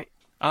stand-up, alright?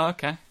 Oh,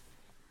 okay.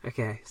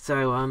 Okay,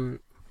 so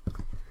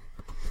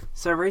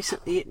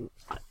recently,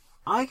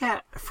 I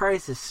get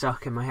phrases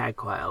stuck in my head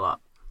quite a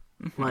lot.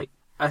 Mm-hmm. Like,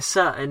 a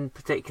certain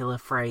particular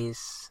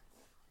phrase,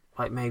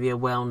 like maybe a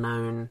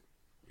well-known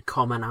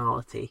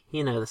commonality,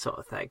 you know, the sort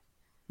of thing.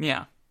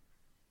 Yeah.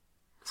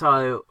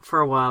 So, for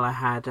a while I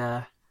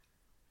had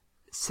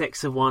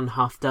 6 of one,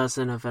 half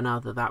dozen of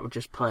another that would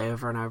just play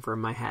over and over in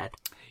my head.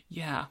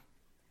 Yeah.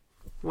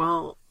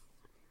 Well,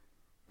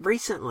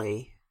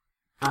 recently,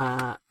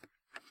 I've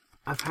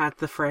had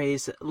the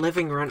phrase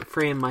living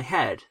rent-free in my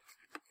head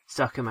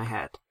stuck in my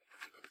head.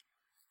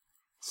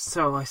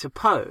 So I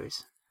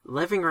suppose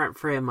living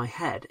rent-free in my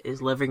head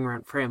is living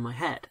rent-free in my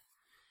head.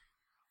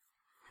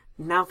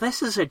 Now,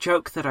 this is a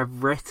joke that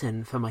I've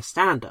written for my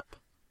stand-up.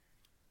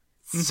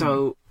 Mm-hmm.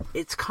 So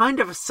it's kind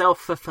of a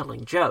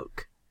self-fulfilling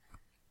joke.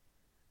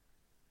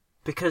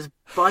 Because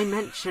by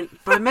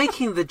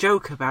making the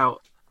joke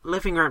about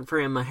living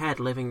rent-free in my head,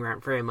 living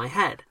rent-free in my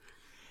head,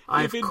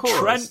 You've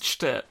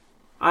entrenched it.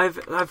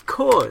 I've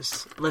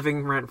caused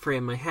living rent-free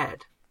in my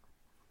head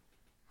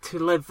to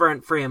live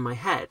rent-free in my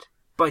head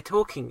by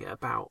talking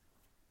about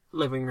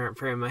living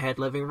rent-free in my head,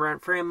 living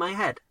rent-free in my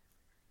head.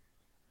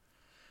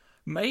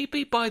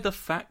 Maybe by the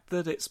fact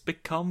that it's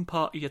become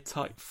part of your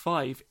Type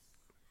 5,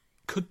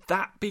 could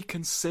that be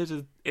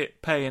considered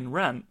it paying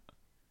rent?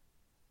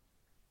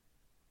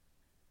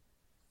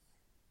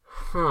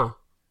 Huh.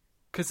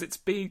 Because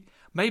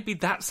maybe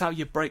that's how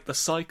you break the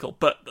cycle,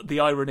 but the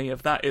irony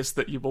of that is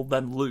that you will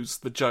then lose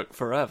the joke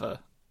forever.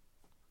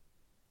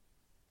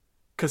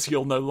 Because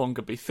you'll no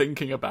longer be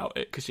thinking about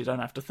it, because you don't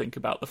have to think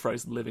about the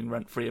phrase living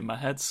rent-free in my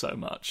head so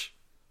much.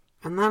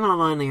 And then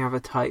I'll only have a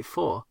Type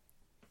 4.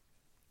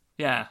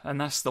 Yeah, and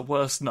that's the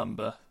worst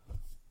number.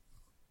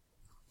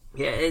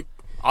 Yeah,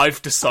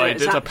 I've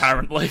decided,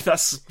 apparently.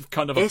 That's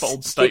kind of a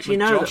bold statement, did you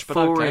know Josh, that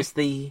but 4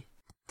 okay.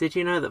 Did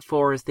you know that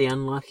 4 is the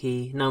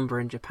unlucky number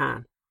in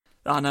Japan?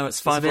 I know, it's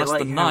 5 less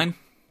than 9.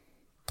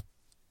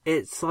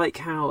 It's like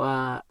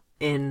how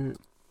in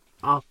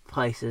our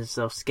places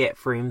they'll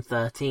skip room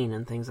 13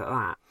 and things like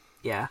that.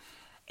 Yeah.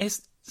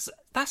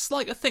 That's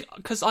like a thing,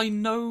 because I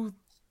know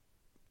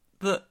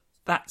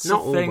that's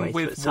Not a thing always,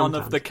 with one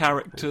of the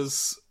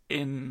characters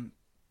in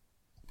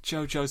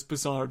JoJo's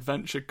Bizarre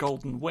Adventure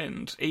Golden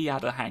Wind. He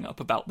had a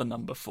hang-up about the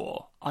number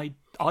 4.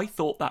 I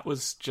thought that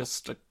was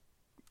just a...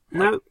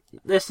 No,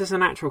 this is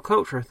an actual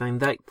cultural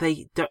thing.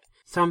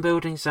 Some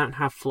buildings don't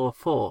have floor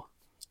 4.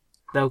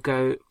 They'll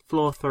go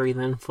floor 3,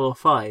 then floor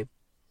 5.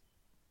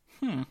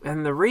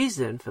 And the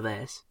reason for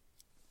this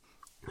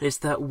is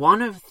that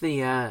one of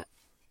the...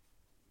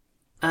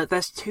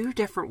 there's 2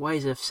 different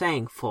ways of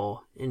saying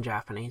 4 in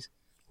Japanese.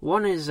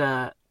 One is,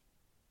 I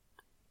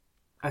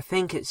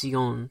think it's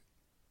yon.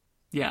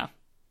 Yeah.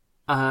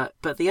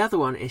 But the other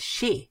one is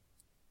shi.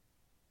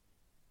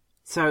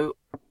 So,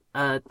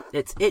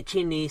 it's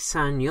ichi ni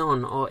san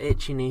yon or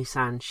ichi ni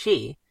san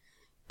shi.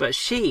 But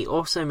shi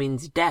also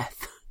means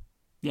death.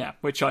 Yeah,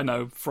 which I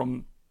know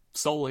from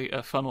Soul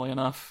Eater, funnily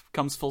enough,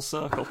 comes full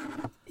circle.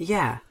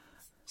 Yeah.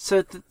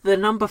 So the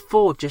number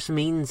 4 just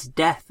means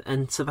death,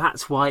 and so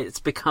that's why it's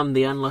become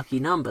the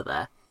unlucky number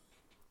there.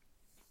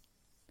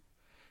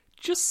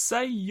 Just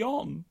say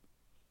yon.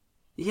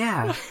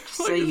 Yeah,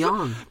 just say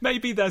yon.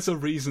 Maybe there's a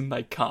reason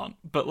they can't,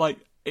 but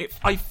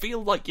I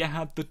feel like you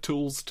had the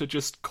tools to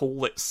just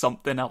call it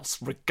something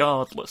else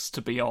regardless,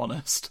 to be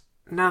honest.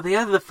 Now, the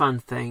other fun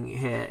thing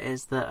here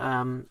is that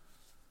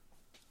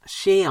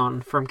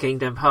Shion from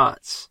Kingdom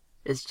Hearts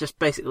is just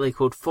basically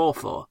called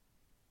 4-4.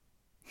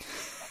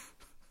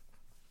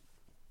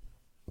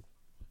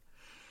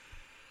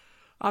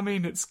 I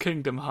mean, it's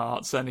Kingdom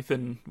Hearts.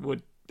 Anything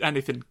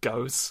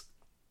goes.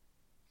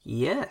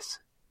 Yes.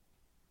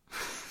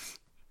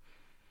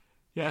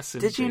 Yes,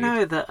 indeed. Did you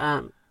know that,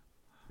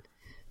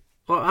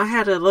 well, I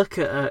had a look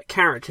at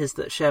characters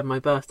that shared my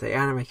birthday,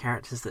 anime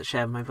characters that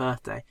shared my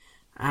birthday,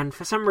 and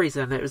for some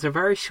reason it was a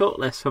very short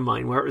list for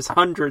mine, where it was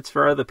hundreds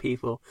for other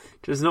people.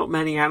 There's not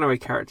many anime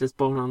characters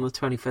born on the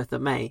 25th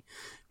of May,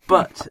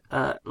 but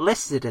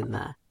listed in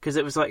there, because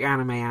it was like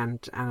anime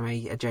and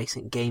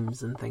anime-adjacent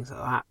games and things like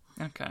that,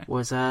 Okay.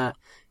 was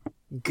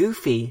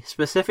Goofy,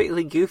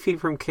 specifically Goofy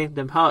from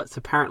Kingdom Hearts.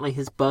 Apparently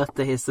his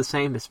birthday is the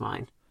same as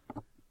mine.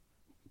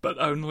 But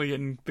only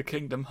in the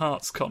Kingdom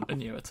Hearts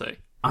continuity.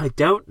 I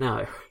don't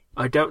know.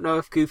 I don't know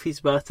if Goofy's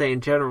birthday in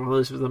general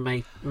is the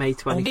May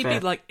 25th. Or maybe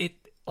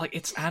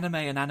it's anime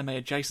and anime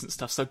adjacent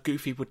stuff, so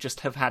Goofy would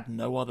just have had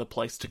no other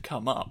place to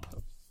come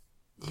up.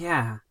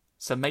 Yeah.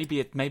 So maybe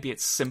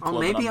it's simpler. Or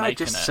maybe than I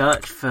making just it.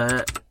 search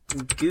for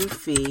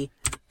Goofy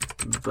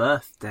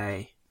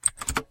birthday.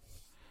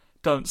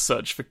 Don't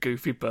search for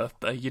Goofy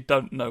birthday. You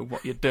don't know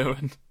what you're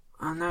doing.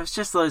 Oh no, it's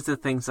just loads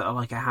of things that are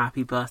like a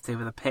happy birthday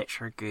with a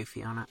picture of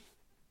Goofy on it.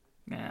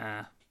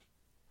 Yeah.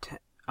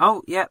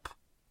 Oh, yep.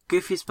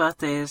 Goofy's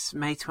birthday is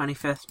May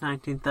 25th,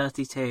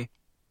 1932.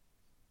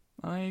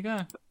 There you go.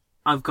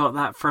 I've got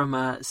that from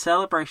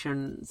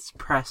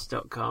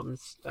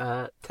celebrationspress.com's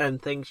 10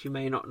 things you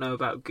may not know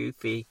about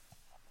Goofy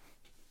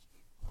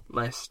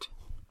list.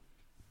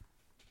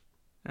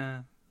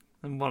 Yeah.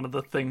 And one of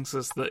the things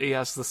is that he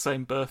has the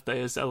same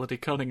birthday as Elodie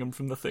Cunningham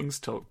from the Things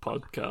Talk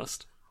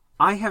podcast.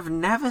 I have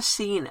never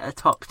seen a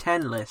top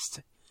 10 list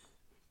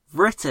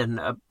written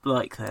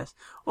like this.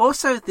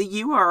 Also, the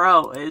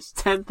URL is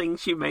 10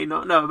 things you may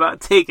not know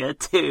about Tigger,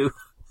 too.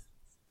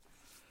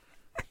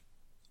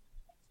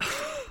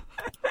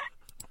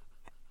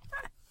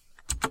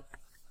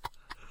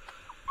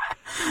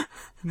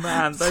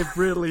 Man, they've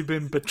really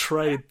been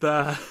betrayed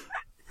there.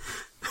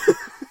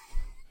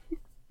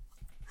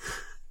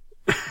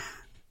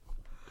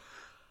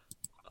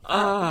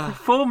 The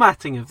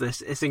formatting of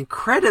this is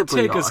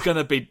incredibly odd. Tigger's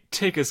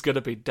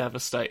gonna be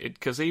devastated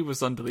because he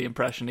was under the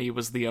impression he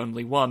was the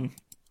only one.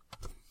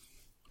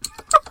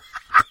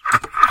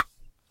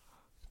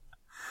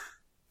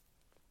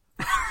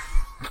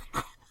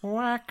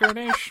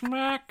 Whackity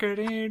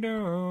schmackity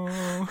doo.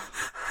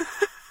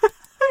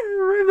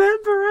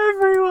 Remember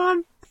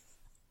everyone.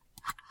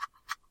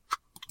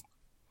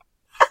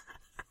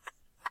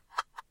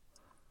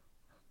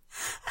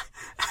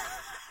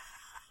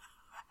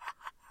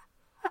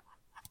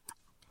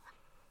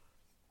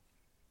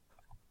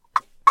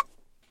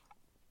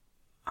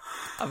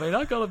 I mean,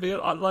 I gotta be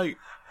like,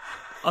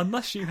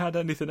 unless you had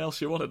anything else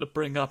you wanted to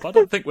bring up, I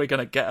don't think we're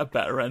gonna get a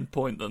better end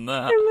point than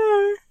that.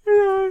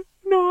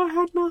 No, I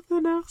had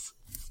nothing else.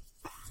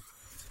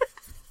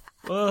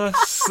 Well,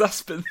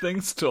 that's been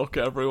Things Talk,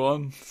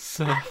 everyone.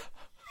 So.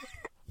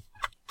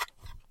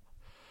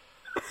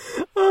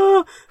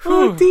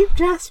 Oh, Deep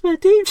Jasper,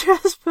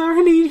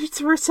 I need you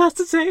to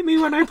resuscitate me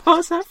when I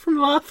pass out from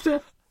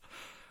laughter.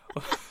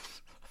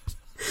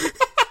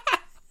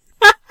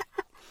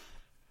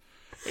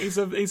 He's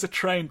a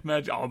trained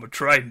medic. I'm a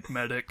trained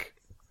medic.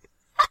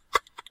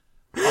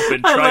 I've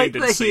been I like trained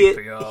in that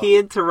CPR. he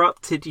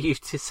interrupted you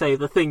to say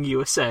the thing you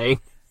were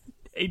saying.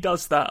 He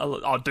does that a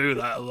lot. I do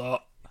that a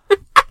lot.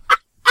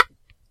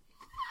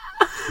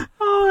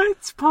 Oh,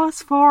 it's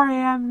past 4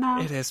 a.m. now.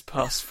 It is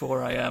past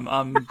 4 a.m.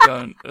 I'm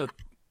going to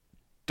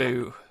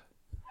do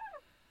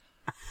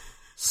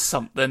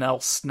something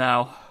else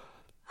now.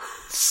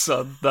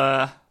 So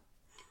there.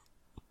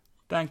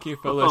 Thank you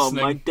for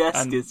listening. Oh, my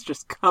desk is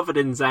just covered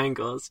in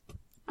Zangos.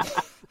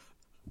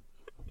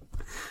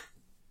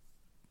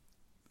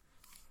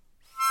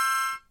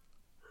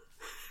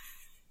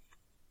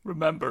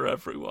 Remember,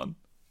 everyone.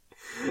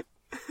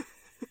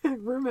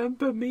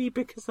 Remember me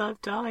because I've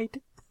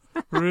died.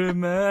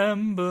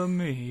 Remember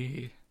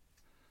me.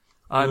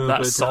 I'm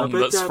that song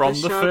that's from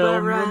the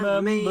film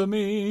Remember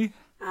Me.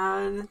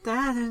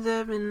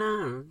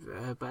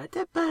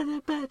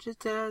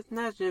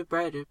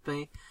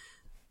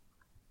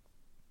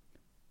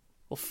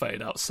 We'll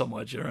fade out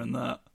somewhere during that.